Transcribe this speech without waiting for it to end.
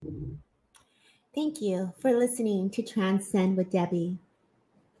Thank you for listening to Transcend with Debbie.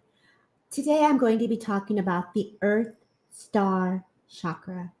 Today I'm going to be talking about the Earth Star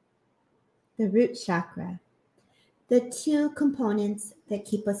Chakra, the root chakra, the two components that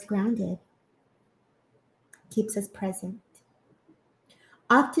keep us grounded, keeps us present.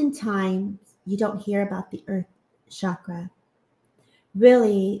 Oftentimes you don't hear about the Earth chakra.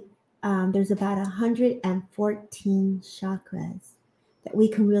 Really, there's about 114 chakras that we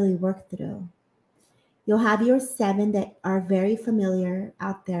can really work through. You'll have your 7 that are very familiar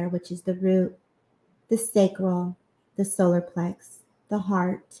out there, which is the root, the sacral, the solar plex, the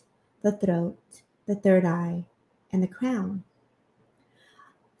heart, the throat, the third eye, and the crown.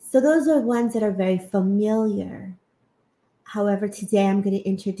 So those are ones that are very familiar. However, today I'm going to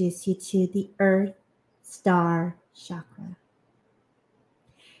introduce you to the Earth Star Chakra.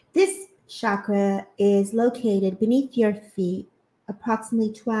 This chakra is located beneath your feet,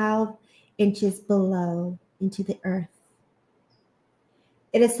 approximately 12 inches below into the earth.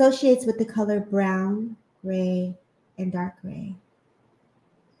 It associates with the color brown, gray, and dark gray.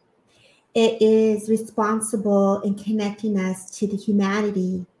 It is responsible in connecting us to the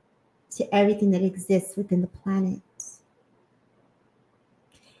humanity, to everything that exists within the planet.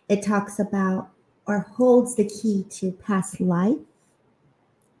 It talks about or holds the key to past life,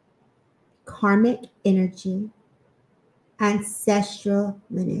 karmic energy, ancestral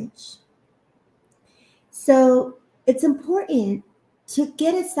lineage. So it's important to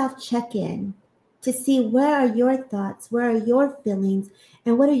get a self check-in to see where are your thoughts, where are your feelings,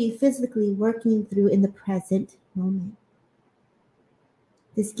 and what are you physically working through in the present moment.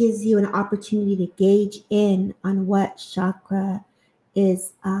 This gives you an opportunity to gauge in on what chakra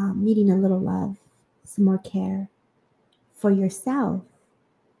is needing a little love, some more care for yourself.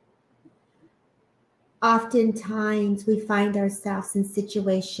 Oftentimes, we find ourselves in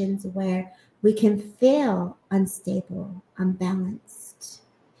situations where we can feel unstable, unbalanced.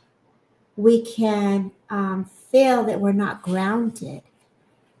 We can feel that we're not grounded.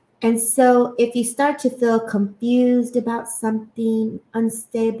 And so, if you start to feel confused about something,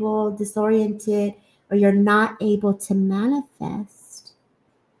 unstable, disoriented, or you're not able to manifest,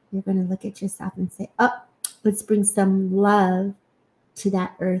 you're going to look at yourself and say, oh, let's bring some love to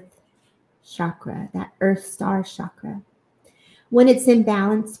that earth chakra, that earth star chakra. When it's in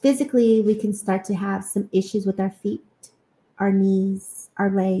balance, physically, we can start to have some issues with our feet, our knees, our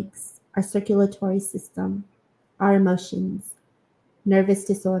legs, our circulatory system, our emotions, nervous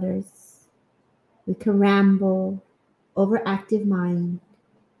disorders. We can ramble, overactive mind,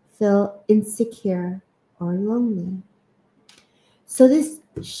 feel insecure or lonely. So this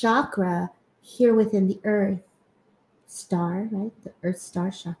chakra here within the earth star, right, the earth star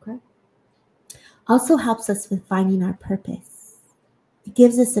chakra, also helps us with finding our purpose. It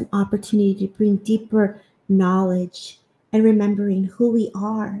gives us an opportunity to bring deeper knowledge and remembering who we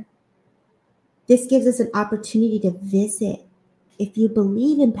are. This gives us an opportunity to visit. If you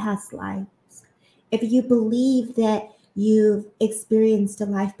believe in past lives, if you believe that you've experienced a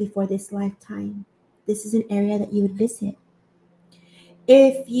life before this lifetime, this is an area that you would visit.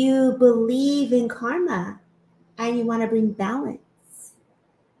 If you believe in karma and you want to bring balance,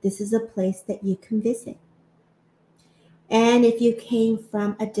 this is a place that you can visit. And if you came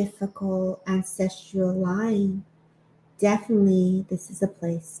from a difficult ancestral line, definitely this is a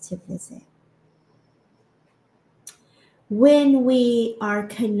place to visit. When we are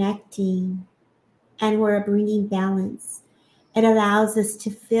connecting and we're bringing balance, it allows us to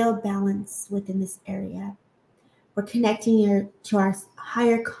feel balance within this area. We're connecting to our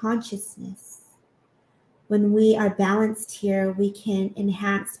higher consciousness. When we are balanced here, we can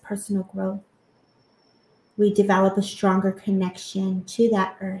enhance personal growth. We develop a stronger connection to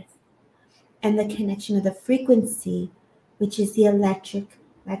that earth and the connection of the frequency, which is the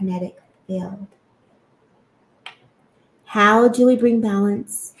electromagnetic field. How do we bring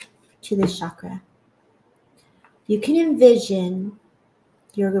balance to this chakra? You can envision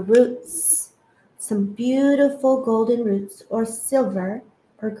your roots, some beautiful golden roots, or silver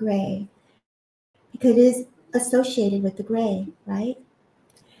or gray, because it is associated with the gray, right?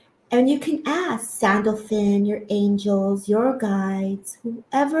 And you can ask Sandalphon, your angels, your guides,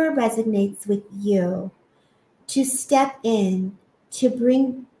 whoever resonates with you, to step in to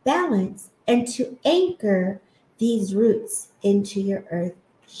bring balance and to anchor these roots into your earth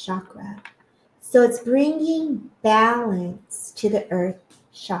chakra. So it's bringing balance to the earth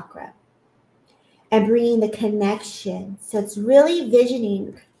chakra and bringing the connection. So it's really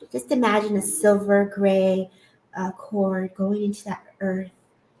visioning, just imagine a silver gray cord going into that earth,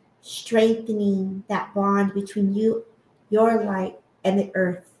 strengthening that bond between you, your light, and the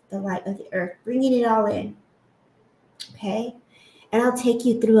earth, the light of the earth, bringing it all in. Okay? And I'll take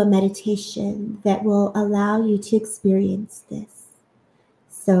you through a meditation that will allow you to experience this.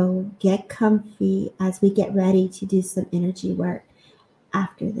 So get comfy as we get ready to do some energy work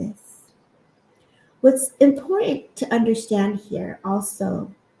after this. What's important to understand here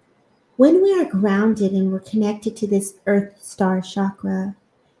also, when we are grounded and we're connected to this earth star chakra,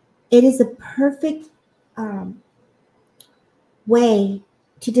 it is a perfect way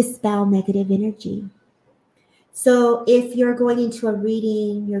to dispel negative energy. So if you're going into a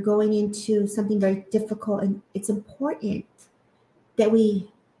reading, you're going into something very difficult, and it's important that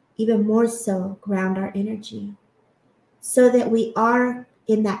we even more so ground our energy so that we are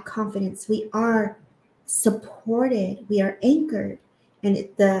in that confidence, we are supported, we are anchored, and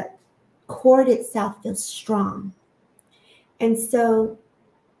the cord itself feels strong. And so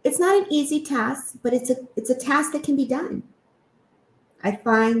it's not an easy task, but it's a task that can be done. I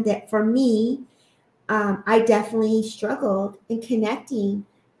find that for me, I definitely struggled in connecting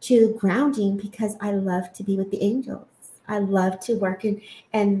to grounding because I love to be with the angels. I love to work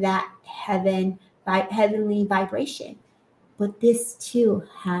in that heavenly vibration. But this too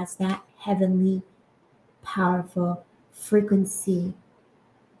has that heavenly, powerful frequency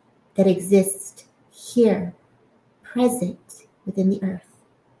that exists here, present within the earth.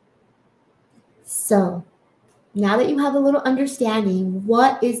 So now that you have a little understanding,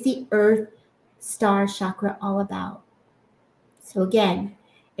 what is the earth star chakra all about? So again,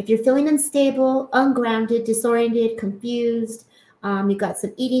 if you're feeling unstable, ungrounded, disoriented, confused, you got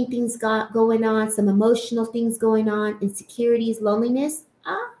some eating things going on, some emotional things going on, insecurities, loneliness,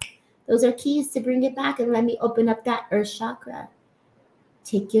 those are keys to bring it back. And let me open up that earth chakra.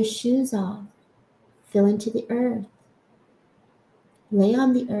 Take your shoes off, feel into the earth, lay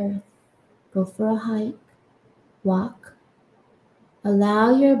on the earth, go for a hike, walk.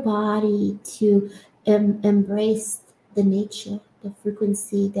 Allow your body to embrace the nature, the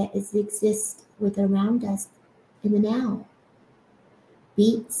frequency that exists with around us in the now.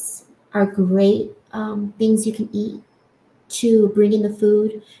 Beets are great things you can eat to bring in the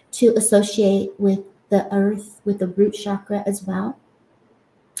food, to associate with the earth, with the root chakra as well.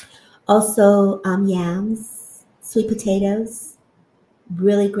 Also, yams, sweet potatoes,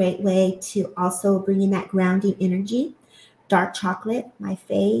 really great way to also bring in that grounding energy. Dark chocolate, my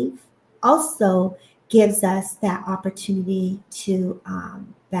fave, also gives us that opportunity to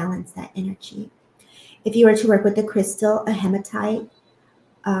balance that energy. If you were to work with the crystal, a hematite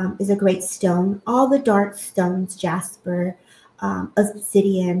is a great stone. All the dark stones, jasper,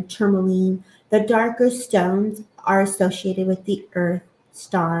 obsidian, tourmaline, the darker stones are associated with the earth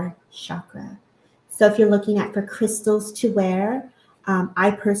star chakra. So if you're looking at for crystals to wear,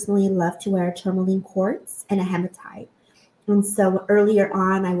 I personally love to wear a tourmaline quartz and a hematite. And so earlier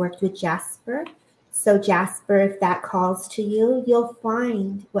on, I worked with jasper. So jasper, if that calls to you, you'll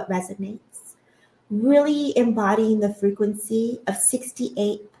find what resonates. Really embodying the frequency of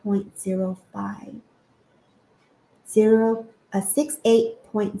 68.05.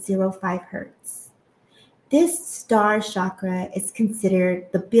 68.05 hertz. This star chakra is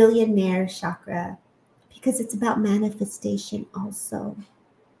considered the billionaire chakra because it's about manifestation also.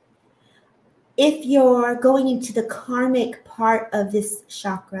 If you're going into the karmic part of this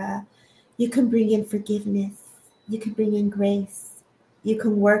chakra, you can bring in forgiveness. You can bring in grace. You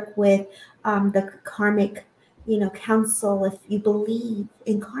can work with the karmic, council if you believe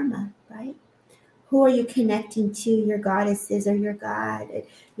in karma, right? Who are you connecting to? Your goddesses or your God,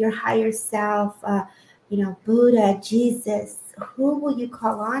 your higher self, Buddha, Jesus. Who will you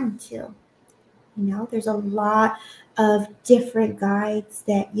call on to? There's a lot of different guides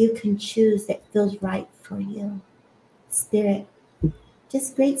that you can choose that feels right for you. Spirit,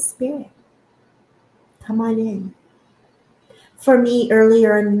 just great spirit. Come on in. For me,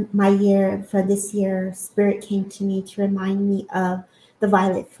 earlier in my year, for this year, spirit came to me to remind me of the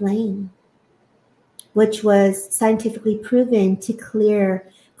violet flame, which was scientifically proven to clear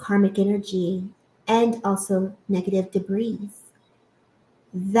karmic energy and also negative debris.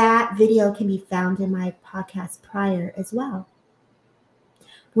 That video can be found in my podcast prior as well.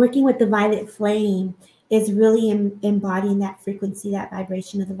 Working with the violet flame is really embodying that frequency, that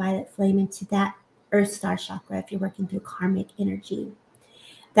vibration of the violet flame into that earth star chakra if you're working through karmic energy.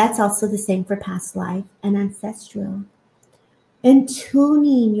 That's also the same for past life and ancestral. And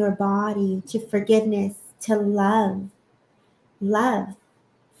tuning your body to forgiveness, to love,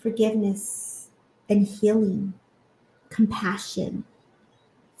 forgiveness, and healing, compassion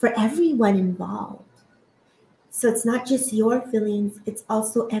for everyone involved. So it's not just your feelings, it's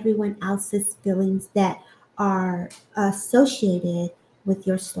also everyone else's feelings that are associated with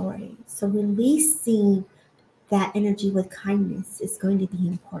your story. So releasing that energy with kindness is going to be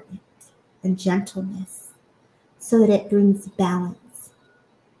important, and gentleness, so that it brings balance.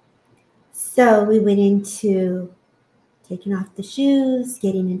 So we went into taking off the shoes,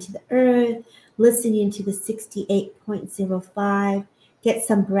 getting into the earth, listening to the 68.05, get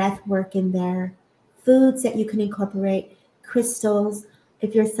some breath work in there, foods that you can incorporate, crystals.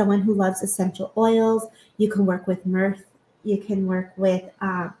 If you're someone who loves essential oils, you can work with myrrh, you can work with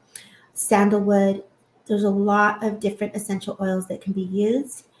sandalwood. There's a lot of different essential oils that can be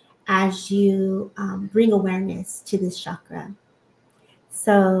used as you bring awareness to this chakra.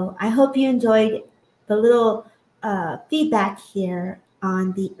 So I hope you enjoyed the little feedback here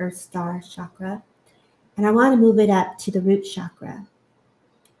on the Earth Star chakra. And I want to move it up to the root chakra.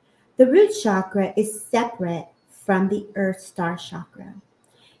 The root chakra is separate from the Earth Star chakra.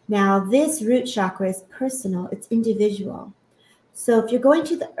 Now, this root chakra is personal, it's individual. So if you're going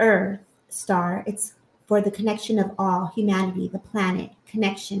to the Earth Star, it's for the connection of all humanity, the planet,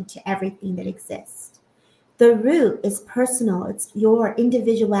 connection to everything that exists. The root is personal. It's your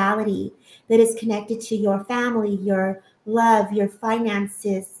individuality that is connected to your family, your love, your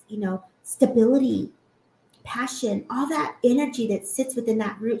finances, stability, passion, all that energy that sits within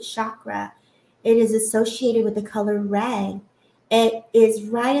that root chakra. It is associated with the color red. It is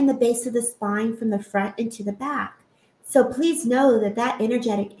right in the base of the spine from the front into the back. So please know that that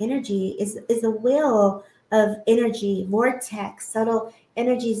energetic energy is a wheel of energy, vortex, subtle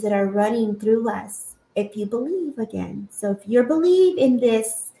energies that are running through us. If you believe again, so if you believe in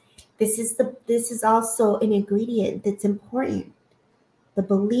this, this is also an ingredient that's important. The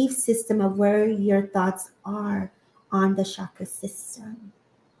belief system of where your thoughts are on the chakra system.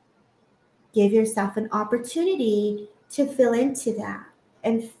 Give yourself an opportunity to feel into that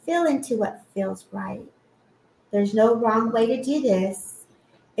and feel into what feels right. There's no wrong way to do this.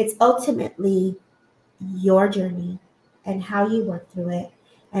 It's ultimately your journey and how you work through it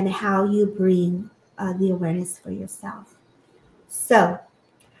and how you bring the awareness for yourself. So,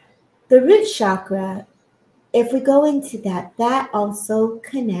 the root chakra, if we go into that, that also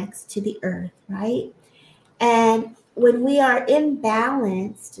connects to the earth, right? And when we are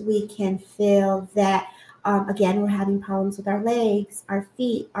imbalanced, we can feel that, again, we're having problems with our legs, our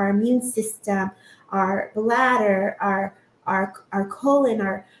feet, our immune system, our bladder, our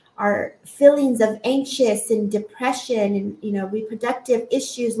colon, our feelings of anxious and depression and, reproductive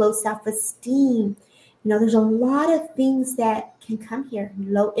issues, low self-esteem. There's a lot of things that can come here.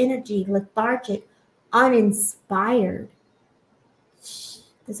 Low energy, lethargic, uninspired.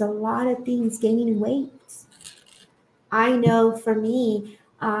 There's a lot of things, gaining weight. I know for me,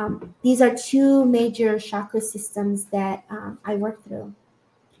 these are two major chakra systems that I work through.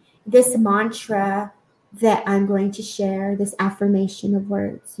 This mantra that I'm going to share, this affirmation of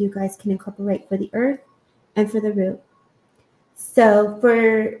words, you guys can incorporate for the earth and for the root. So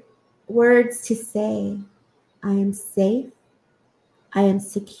for words to say, I am safe, I am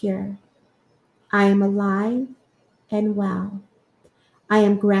secure, I am alive and well, I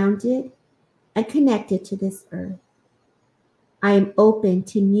am grounded and connected to this earth. I am open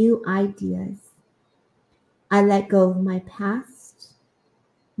to new ideas. I let go of my past.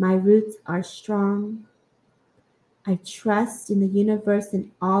 My roots are strong. I trust in the universe and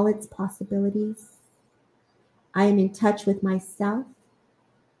all its possibilities. I am in touch with myself.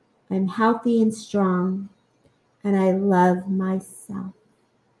 I'm healthy and strong, and I love myself.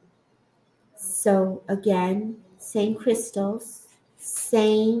 So again, same crystals,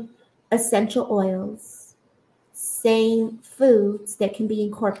 same essential oils, same foods that can be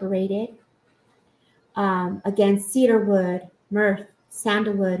incorporated. Again, cedarwood, myrrh,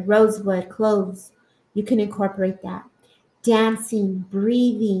 sandalwood, rosewood, cloves. You can incorporate that. Dancing,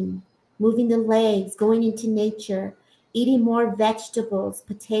 breathing, moving the legs, going into nature, eating more vegetables,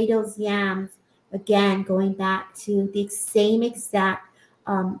 potatoes, yams. Again, going back to the same exact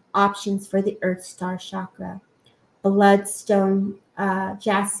options for the Earth Star chakra. Bloodstone,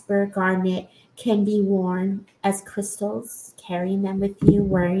 jasper, garnet can be worn as crystals, carrying them with you,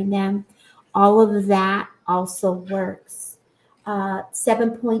 wearing them. All of that also works.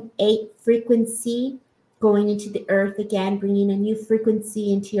 7.8 frequency, going into the earth again, bringing a new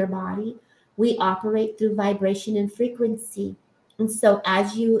frequency into your body. We operate through vibration and frequency. And so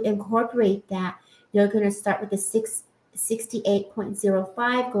as you incorporate that, you're going to start with the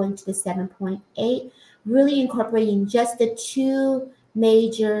 68.05, going to the 7.8, really incorporating just the two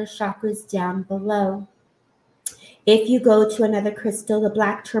major chakras down below. If you go to another crystal, the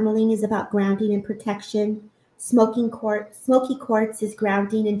black tourmaline is about grounding and protection. Smoky quartz is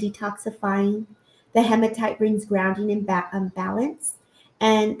grounding and detoxifying. The hematite brings grounding and balance.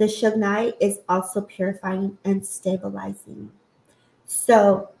 And the Shognai is also purifying and stabilizing.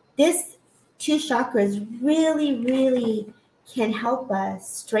 So this two chakras really can help us,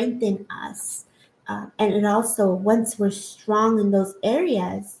 strengthen us. And it also, once we're strong in those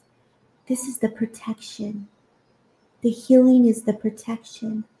areas, this is the protection. The healing is the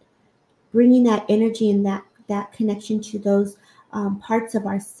protection. Bringing that energy and that connection to those parts of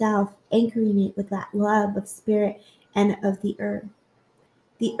ourself, anchoring it with that love of spirit and of the earth.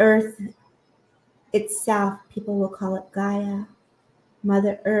 The earth itself, people will call it Gaia,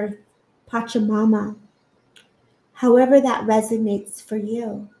 Mother Earth, Pachamama. However that resonates for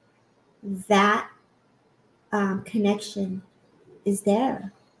you, that connection is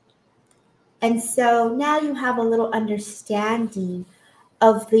there. And so now you have a little understanding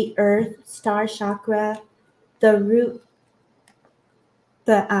of the earth star chakra, the root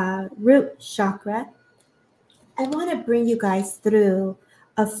chakra. I want to bring you guys through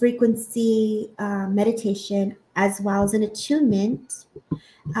a frequency meditation as well as an attunement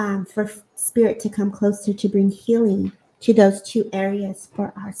for spirit to come closer to bring healing to those two areas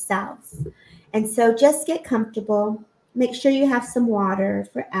for ourselves. And so just get comfortable. Make sure you have some water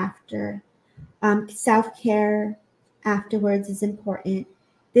for after. Self-care afterwards is important.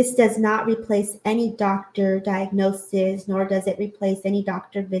 This does not replace any doctor diagnosis, nor does it replace any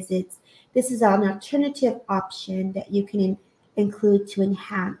doctor visits. This is an alternative option that you can include to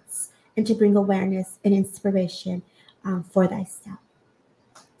enhance and to bring awareness and inspiration for thyself.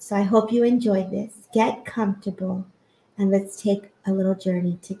 So I hope you enjoyed this. Get comfortable and let's take a little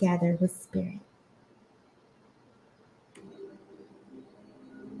journey together with spirit.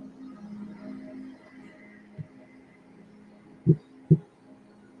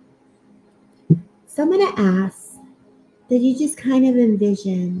 So I'm going to ask that you just kind of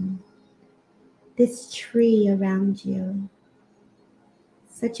envision this tree around you.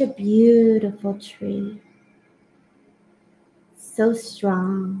 Such a beautiful tree. So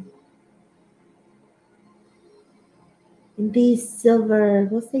strong. And these silver,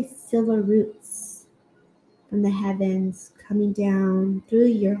 we'll say silver roots from the heavens coming down through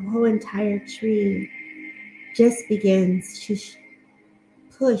your whole entire tree just begins to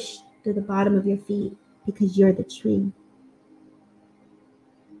push to the bottom of your feet because you're the tree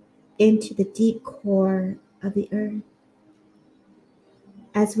into the deep core of the earth.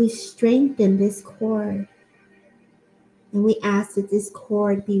 As we strengthen this core and we ask that this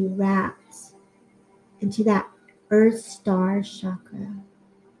cord be wrapped into that earth star chakra,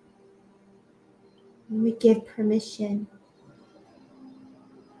 and we give permission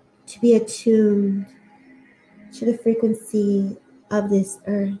to be attuned to the frequency of this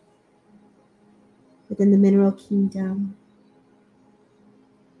earth within the mineral kingdom,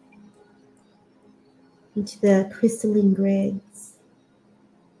 into the crystalline grids,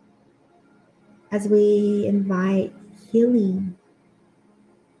 as we invite healing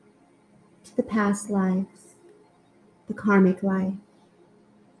to the past lives, the karmic life,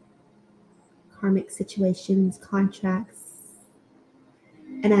 karmic situations, contracts,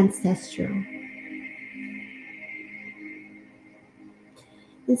 and ancestral.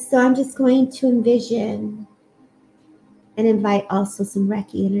 And so I'm just going to envision and invite also some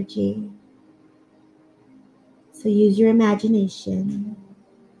Reiki energy. So use your imagination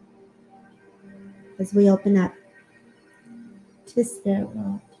as we open up to the spirit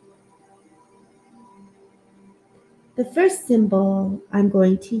world. The first symbol I'm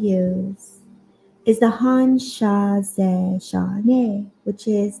going to use is the Han Sha Ze Sha Ne, which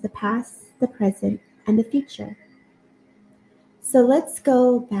is the past, the present, and the future. So let's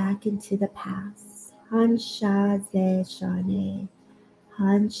go back into the past. Han Sha Ze Sha Ne,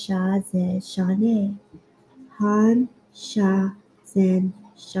 Han Sha Ze Sha Ne, Han Sha Zen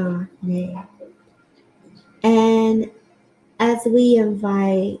Sha Ne. And as we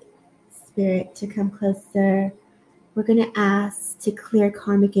invite spirit to come closer, we're going to ask to clear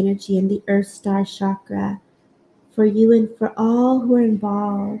karmic energy in the earth star chakra for you and for all who are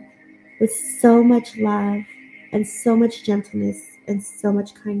involved with so much love and so much gentleness and so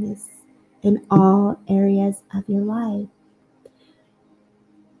much kindness in all areas of your life.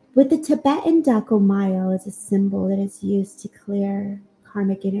 With the Tibetan Dakomayo as a symbol that is used to clear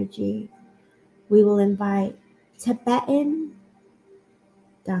karmic energy, we will invite Tibetan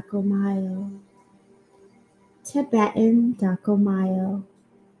Dakomayo, Tibetan Dakomayo,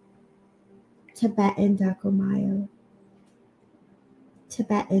 Tibetan Dakomayo,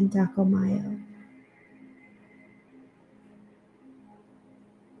 Tibetan Dakomayo.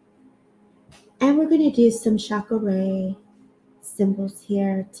 And we're going to do some chakra symbols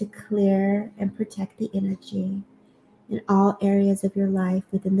here to clear and protect the energy. in all areas of your life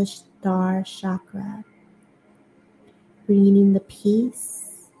within the star chakra, bringing in the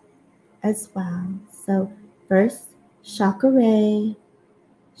peace as well. So first, chakra,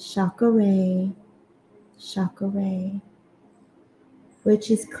 chakra, chakra, which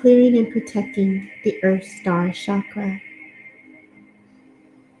is clearing and protecting the earth star chakra.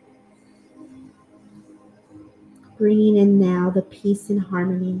 Bringing in now the peace and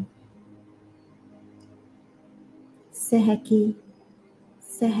harmony. Seheki,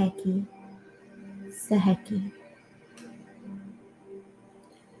 Seheki, Seheki.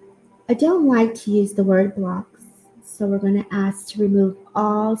 I don't like to use the word blocks, so we're going to ask to remove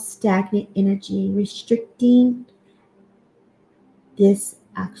all stagnant energy, restricting this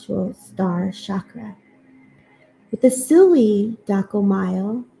actual star chakra. With a Sui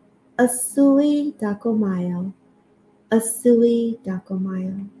Dakomayo, a Sui Dakomayo, a Sui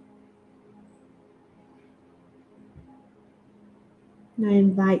Dakomayo. And I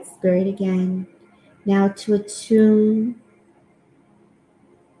invite Spirit again now to attune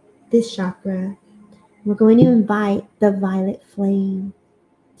this chakra. We're going to invite the violet flame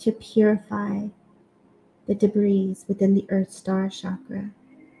to purify the debris within the earth star chakra.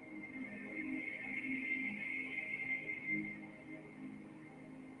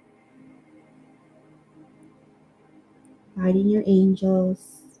 Guiding your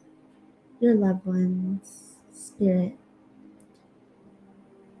angels, your loved ones, spirit,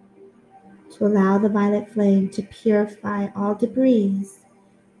 to allow the violet flame to purify all debris,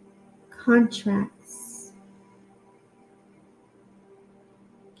 contracts,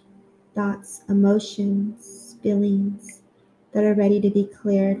 thoughts, emotions, feelings that are ready to be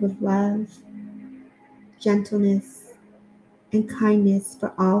cleared with love, gentleness, and kindness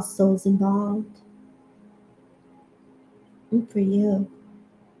for all souls involved. And for you,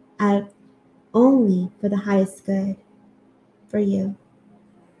 only for the highest good, for you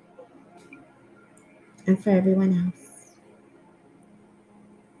and for everyone else.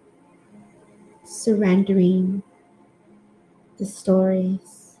 Surrendering the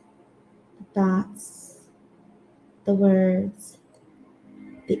stories, the thoughts, the words,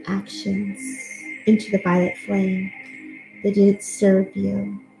 the actions into the violet flame that didn't serve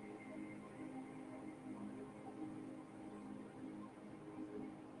you.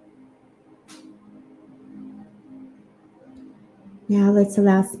 Now let's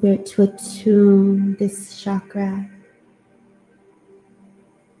allow Spirit to attune this chakra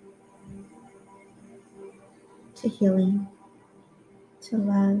to healing, to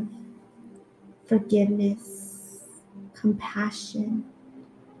love, forgiveness, compassion,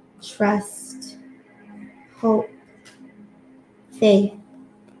 trust, hope, faith,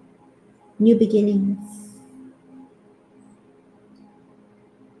 new beginnings,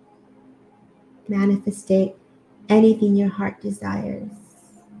 manifestate anything your heart desires.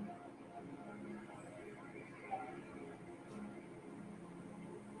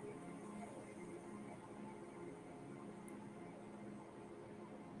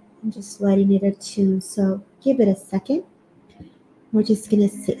 I'm just letting it attune, so give it a second. We're just going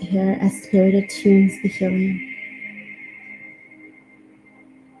to sit here as Spirit attunes the healing.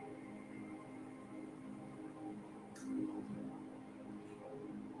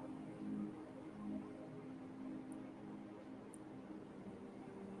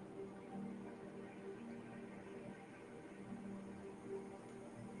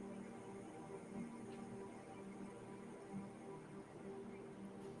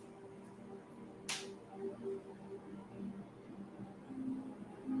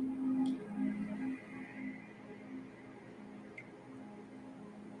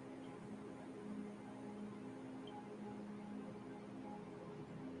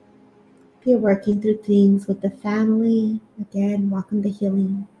 If you're working through things with the family, again, welcome the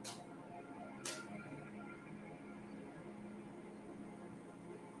healing.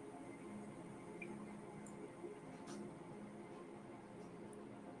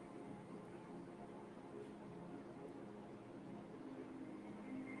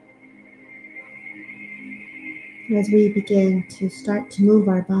 As we begin to start to move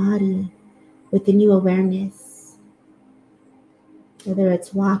our body with the new awareness, whether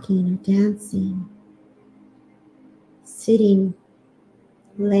it's walking or dancing, sitting,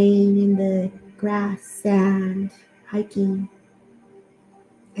 laying in the grass, sand, hiking,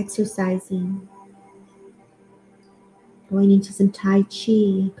 exercising, going into some Tai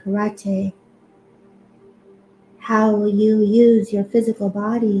Chi, karate. How will you use your physical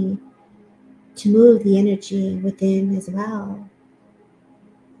body to move the energy within as well?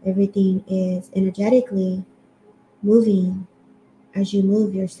 Everything is energetically moving as you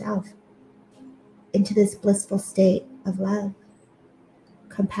move yourself into this blissful state of love,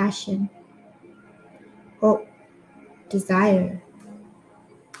 compassion, hope, desire,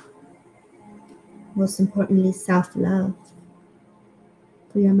 most importantly, self-love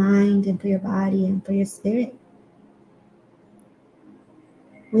for your mind and for your body and for your spirit.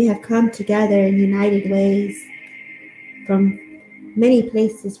 We have come together in united ways from many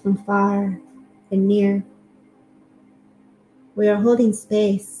places, from far and near. We are holding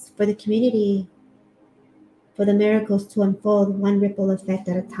space for the community, for the miracles to unfold one ripple effect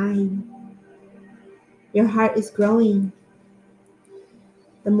at a time. Your heart is growing.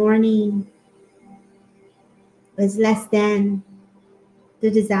 The morning is less than the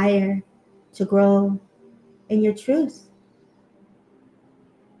desire to grow in your truth.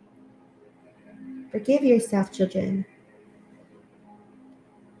 Forgive yourself, children.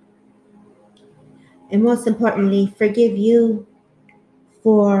 And most importantly, forgive you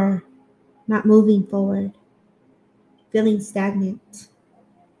for not moving forward, feeling stagnant,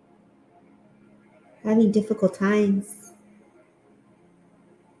 having difficult times.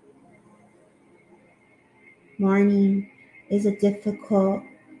 Mourning is a difficult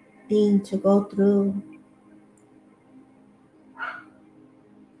thing to go through.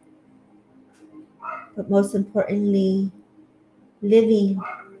 But most importantly, living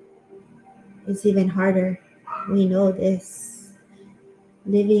is even harder. We know this.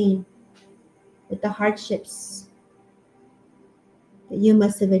 Living with the hardships that you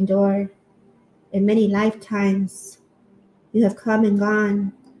must have endured in many lifetimes. You have come and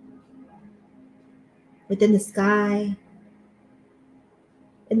gone within the sky,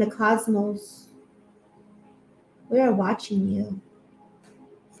 in the cosmos. We are watching you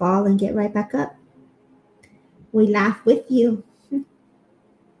fall and get right back up. We laugh with you.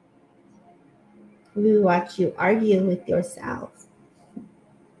 We watch you argue with yourself.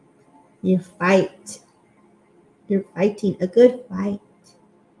 You fight. You're fighting a good fight.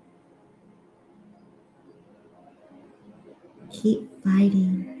 Keep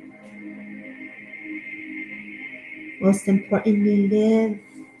fighting. Most importantly, live.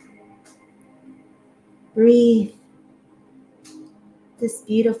 Breathe this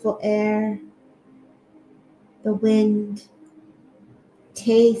beautiful air, the wind.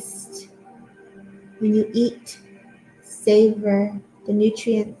 Taste when you eat. Savor the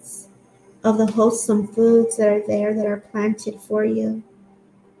nutrients of the wholesome foods that are there, that are planted for you.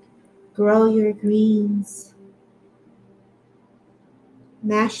 Grow your greens.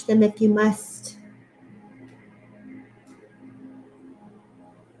 Mash them if you must.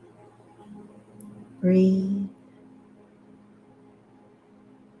 Breathe.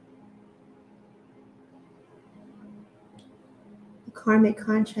 The karmic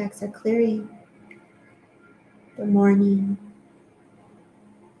contracts are clearing. The morning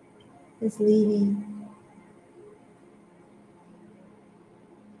is leaving.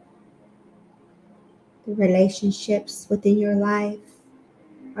 The relationships within your life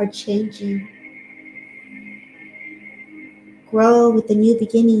are changing. Grow with the new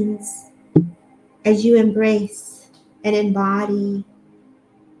beginnings as you embrace and embody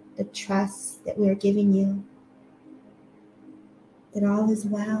the trust that we are giving you, that all is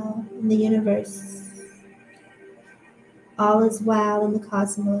well in the universe, all is well in the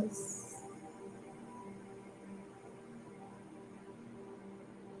cosmos.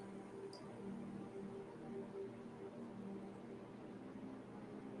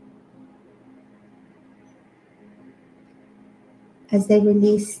 As they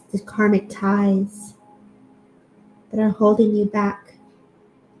release the karmic ties that are holding you back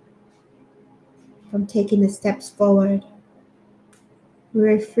from taking the steps forward,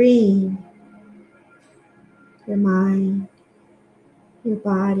 we're freeing your mind, your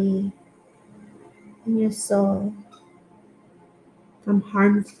body, and your soul from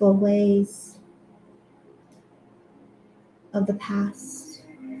harmful ways of the past,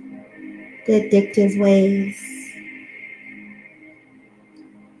 the addictive ways.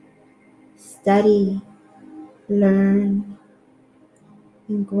 Study, learn,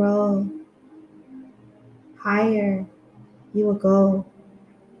 and grow. Higher you will go.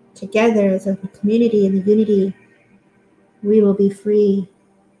 Together as a community in the unity, we will be free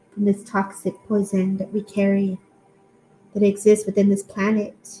from this toxic poison that we carry, that exists within this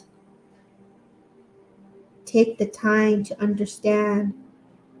planet. Take the time to understand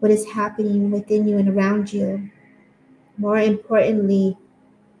what is happening within you and around you. More importantly,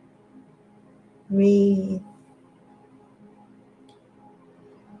 breathe.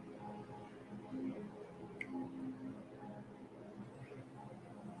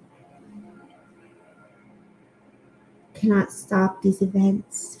 Cannot stop these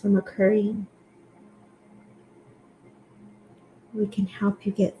events from occurring. we can help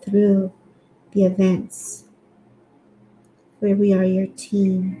you get through the events, where we are your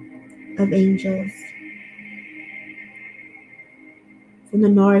team of angels. From the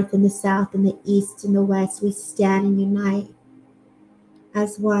north and the south and the east and the west, we stand and unite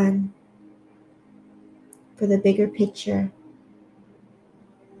as one for the bigger picture.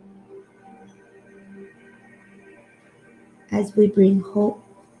 As we bring hope,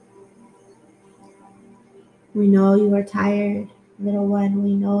 we know you are tired, little one,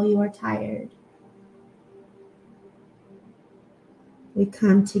 we know you are tired. We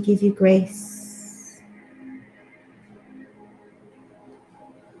come to give you grace,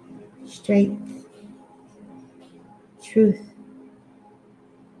 strength, truth.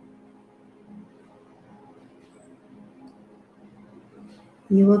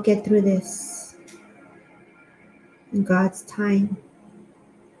 You will get through this in God's time.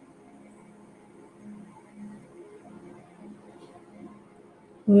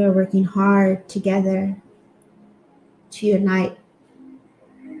 We are working hard together to unite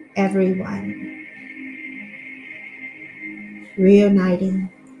everyone, reuniting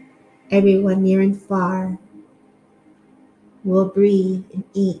everyone near and far. We'll breathe and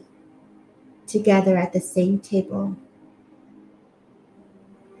eat together at the same table,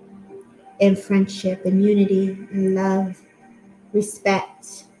 in friendship and unity and love,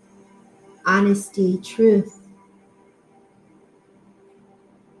 respect, honesty, truth.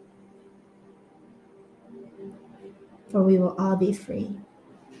 For we will all be free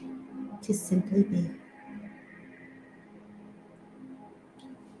to simply be.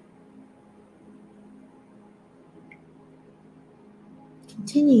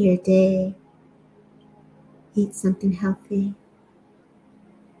 Continue your day. Eat something healthy.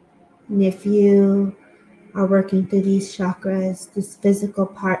 And if you are working through these chakras, this physical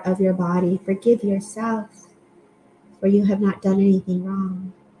part of your body, forgive yourself, for you have not done anything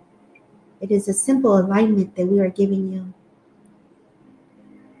wrong. It is a simple alignment that we are giving you.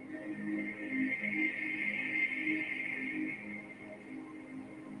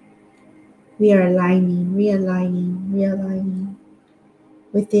 We are aligning, realigning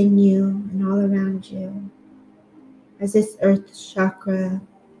within you and all around you. As this earth chakra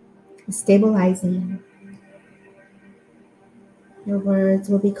is stabilizing, your words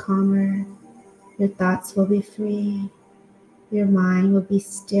will be calmer, your thoughts will be free, your mind will be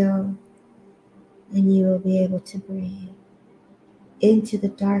still, and you will be able to breathe. Into the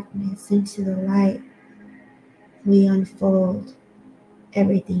darkness, into the light, we unfold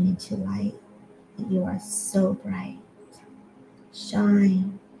everything into light. You are so bright.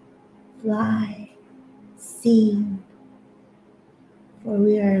 Shine, fly, sing, for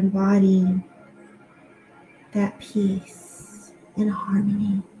we are embodying that peace and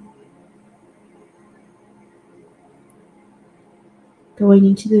harmony. Going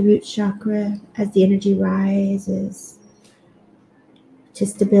into the root chakra as the energy rises to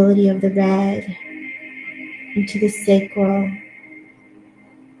stability of the red, into the sacral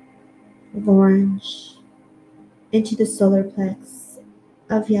of orange, into the solar plex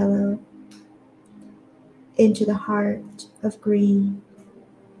of yellow, into the heart of green,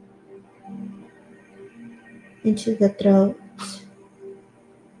 into the throat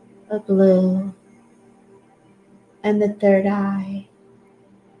of blue, and the third eye,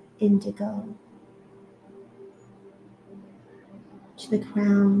 indigo, to the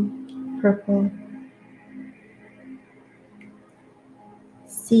crown, purple.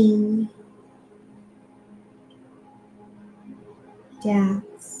 Sing,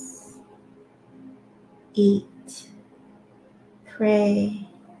 dance, eat, pray,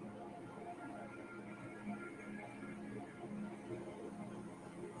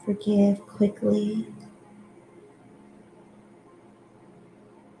 forgive quickly,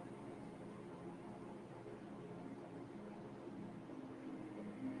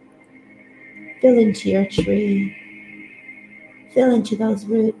 fill into your tree, fill into those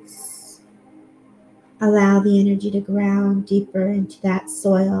roots. Allow the energy to ground deeper into that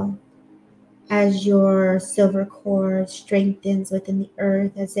soil as your silver cord strengthens within the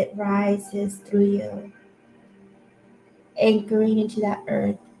earth as it rises through you. Anchoring into that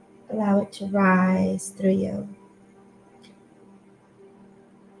earth, allow it to rise through you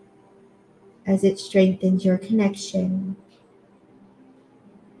as it strengthens your connection.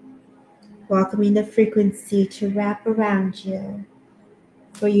 Welcoming the frequency to wrap around you,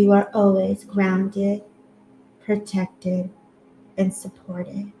 for you are always grounded, protected, and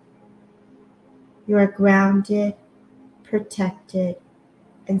supported. You are grounded, protected,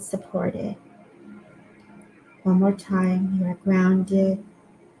 and supported. One more time, you are grounded,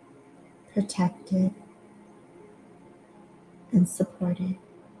 protected, and supported.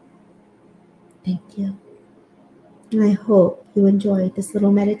 Thank you. And I hope you enjoyed this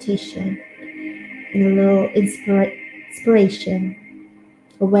little meditation and a little inspiration,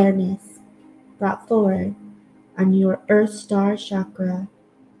 awareness brought forward on your Earth Star Chakra,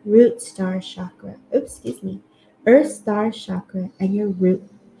 Root Star Chakra, Earth Star Chakra, and your Root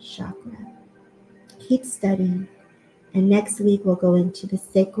Chakra. Keep studying, and next week we'll go into the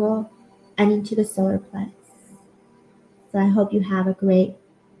sacral and into the solar plex. So I hope you have a great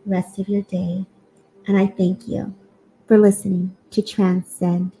rest of your day, and I thank you for listening to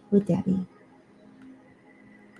Transcend with Debbie.